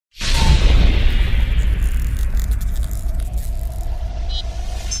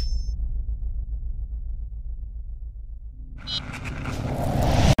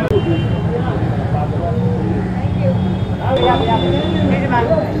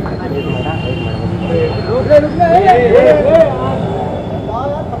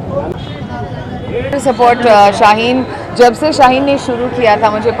Support Shaheen, जब से शाहीन ने शुरू किया था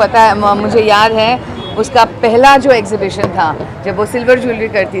मुझे पता है, मुझे याद है उसका पहला जो एग्जीबिशन था जब वो सिल्वर ज्वेलरी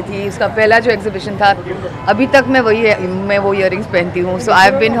करती थी, उसका पहला जो एग्जीबिशन था, अभी तक मैं वो इयरिंग्स पहनती हूँ. सो I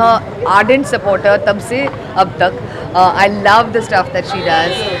have been her ardent supporter तब से अब तक. I love the stuff that she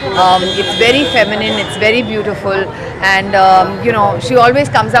does. It's very feminine, it's very beautiful and you know she always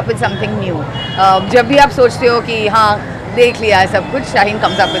comes up with something new. जब भी आप सोचते हो कि हाँ देख लिया है सब कुछ, Shaheen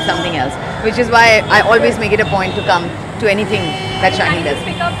comes up with something else, which is why I always make it a point to come to anything that Shahin does.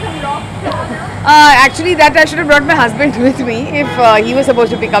 Pick up some rocks. Actually, that I should have brought my husband with me if he was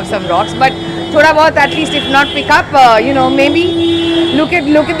supposed to pick up some rocks. But thoda bahut, at least if not pick up, you know, maybe look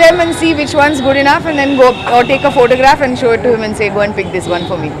at them and see which one's good enough, and then go or take a photograph and show it to him and say, go and pick this one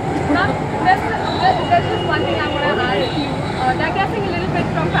for me. Now, there's just one thing I want to ask you. Digressing a little bit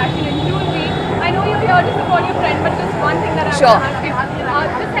from fashion and jewelry, I know you're here to support your friend, but just one thing that I want to ask you.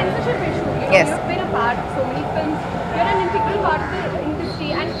 The censorship issue. You know, Yes. You've been a part of so many films. You're an integral part of the industry,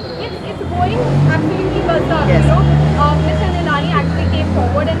 and it's going absolutely berserk. Yes. You know, Mr. Nilani actually came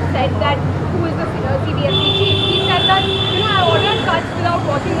forward and said that, who is the CBSE chief, he said that, you know, I ordered cuts without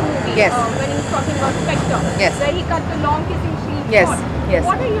watching the movie. Yes. When he was talking about Spectre. Yes. Where he cut the long kissing scene. Yes. short. Yes.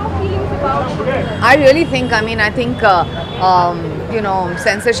 What are your feelings about it? I really think, I think, you know,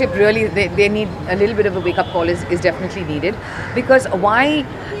 censorship really, they need a little bit of a wake-up call is definitely needed. Because why,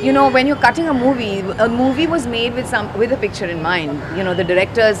 you know, when you're cutting a movie was made with a picture in mind. You know, the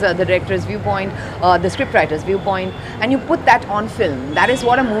director's viewpoint, the scriptwriter's viewpoint, and you put that on film. That is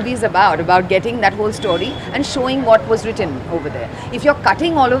what a movie is about getting that whole story and showing what was written over there. If you're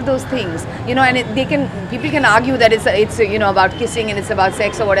cutting all of those things, you know, and people can argue that it's you know, about kissing and it's about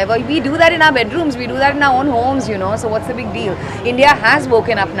sex or whatever. We do that in our bedrooms, we do that in our own homes, you know, so what's the big deal? India has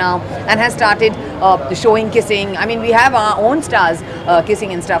woken up now and has started showing kissing. I mean, we have our own stars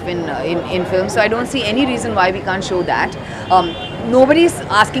kissing and stuff in films, so I don't see any reason why we can't show that. Nobody's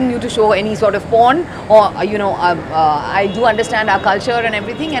asking you to show any sort of porn or you know, I do understand our culture and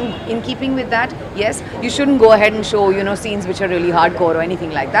everything, and in keeping with that, yes, you shouldn't go ahead and show, you know, scenes which are really hardcore or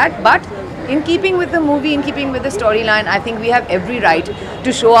anything like that, but in keeping with the movie, in keeping with the storyline, I think we have every right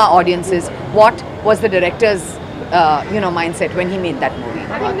to show our audiences what was the director's you know, mindset when he made that movie.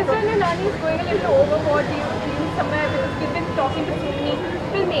 I mean, Mr. Nilani is going a little overboard. Do you feel somewhere, because we've been talking to so many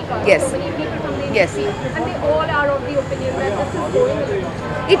filmmakers, Yes. so many people from the Yes. industry, and they all are of the opinion that this is going a little too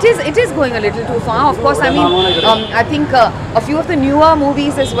far. It is going a little too far. Of course, I mean, I think a few of the newer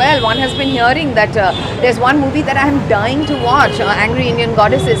movies as well. One has been hearing that there's one movie that I am dying to watch, Angry Indian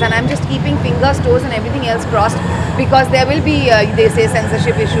Goddesses, and I'm just keeping fingers, toes, and everything else crossed, because there will be, they say,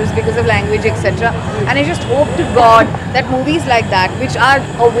 censorship issues because of language, etc. And I just hope to God that movies like that, which are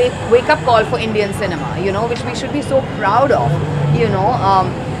a wake-up call for Indian cinema, you know, which we should be so proud of, you know.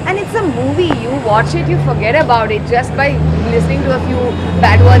 And it's a movie, you watch it, you forget about it just by listening to a few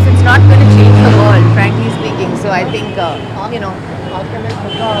bad words. It's not going to change the world, frankly speaking. So I think, you know. आजकल एक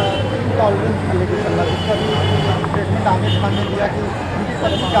मुद्दा intolerance को लेकर चल रहा है, जिसका भी स्टेटमेंट आमिर खान ने दिया कि उनकी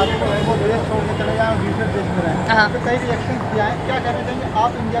फिल्म चाहते तो वो देश छोड़ के चले जाएं और दूसरे देश में रहें, तो कई रिएक्शन किया है. क्या कहना चाहेंगे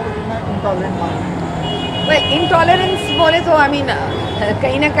आप इंडिया को कितना इंटॉलरेंट मानते हैं? वेल, इंटॉलरेंस बोले तो आई मीन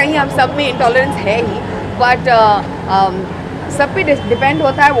कहीं ना कहीं हम सब में इंटॉलरेंस है ही, बट सब पे डिपेंड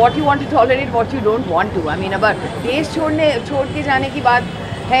होता है what you want to tolerate, what you don't want to. I mean अगर देश छोड़ के जाने की बात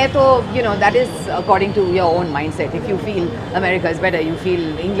है तो you know, that is according to your own mindset. If you feel America is better, you feel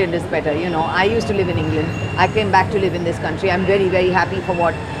England is better, you know. I used to live in England. I came back to live in this country. I'm very very happy for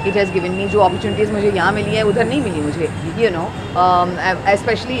what it has given me. जो opportunities मुझे यहाँ मिली है उधर नहीं मिली मुझे, you know.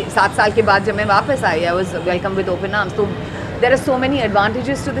 Especially 7 साल के बाद जब मैं वापस आई, I was welcomed with open arms. तो there are so many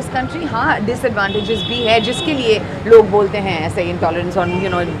advantages to this country. हाँ, disadvantages भी है जिसके लिए लोग बोलते हैं ऐसे intolerance और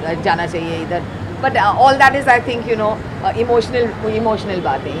you know, जाना चाहिए इधर. But all that is, I think, you know, emotional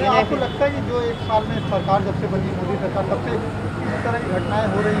बातें. You know, आपको लगता है कि जो एक साल में सरकार जब से बनी, मोदी सरकार, तब से इस तरह की घटनाएं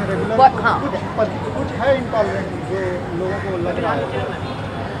हो रही हैं रेगुलर, हाँ. कुछ है इंटॉलरेंट जो लोगों को लग रहा है?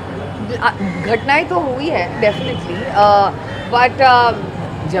 घटनाएं तो हुई है डेफिनेटली, बट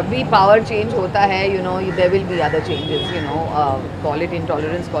जब भी पावर चेंज होता है, you know, there will be other changes, you know, call it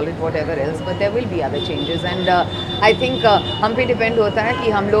intolerance, call it whatever else, but there will be other changes, and I think हम पे डिपेंड होता है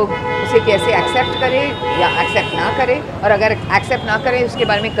कि हम लोग उसे कैसे एक्सेप्ट करें या एक्सेप्ट ना करें, और अगर एक्सेप्ट ना करें उसके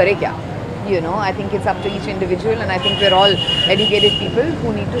बारे में करें क्या. You know, I think it's up to each individual, and I think we're all educated people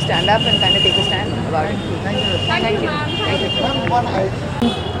who need to stand up and kind of take a stand about it. Thank you, ma'am. Thank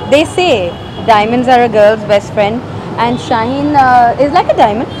you. They say diamonds are a girl's best friend, and Shaheen is like a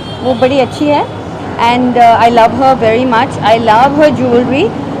diamond. वो बड़ी अच्छी है, and I love her very much. I love her jewelry.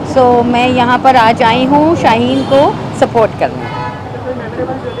 So मैं यहाँ पर आज आई हूँ शाहीन को सपोर्ट करने।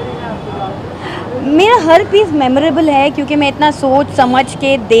 मेरा हर पीस मेमोरेबल है क्योंकि मैं इतना सोच समझ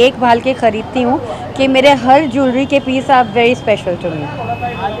के देख भाल के ख़रीदती हूँ कि मेरे हर ज्वेलरी के piece are very special to me.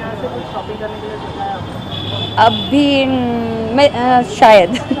 अभी मैं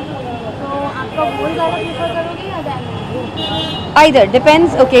शायद आइदर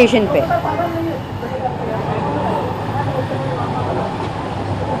डिपेंड्स ओकेजन पे।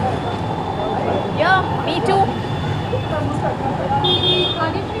 Yeah, me too.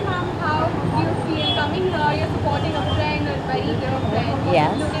 Bhagyashree ma'am, how do you feel coming here? You're supporting a friend, a very dear friend.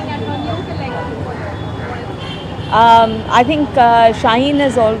 Yes. Looking at her new collection. I think Shaheen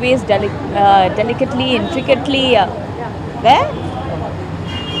is always delicately, intricately there.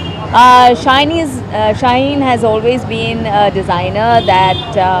 Shaheen has always been a designer that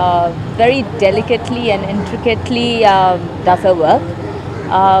very delicately and intricately does her work.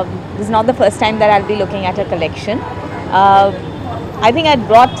 This is not the first time that I'll be looking at her collection. I think I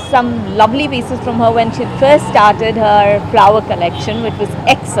brought some lovely pieces from her when she first started her flower collection, which was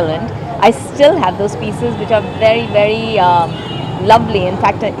excellent. I still have those pieces, which are very, very lovely. In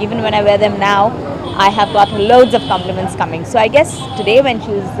fact, even when I wear them now, I have got loads of compliments coming. So I guess today when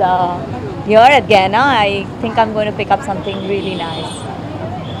she's here at Gehna, I think I'm going to pick up something really nice.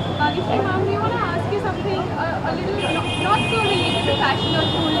 Bhagyashree ma'am, we want to ask you something a little not so related to fashion or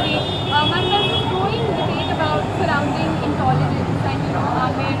jewelry. Ma'am, there's this growing debate about surrounding intolerance and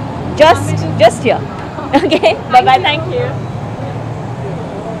Just here. Okay. Bye bye. Thank you.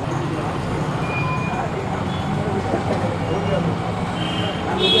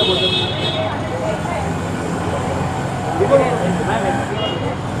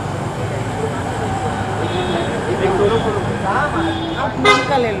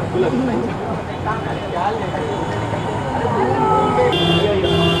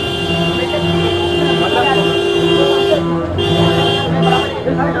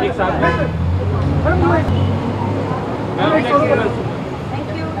 एक साथ में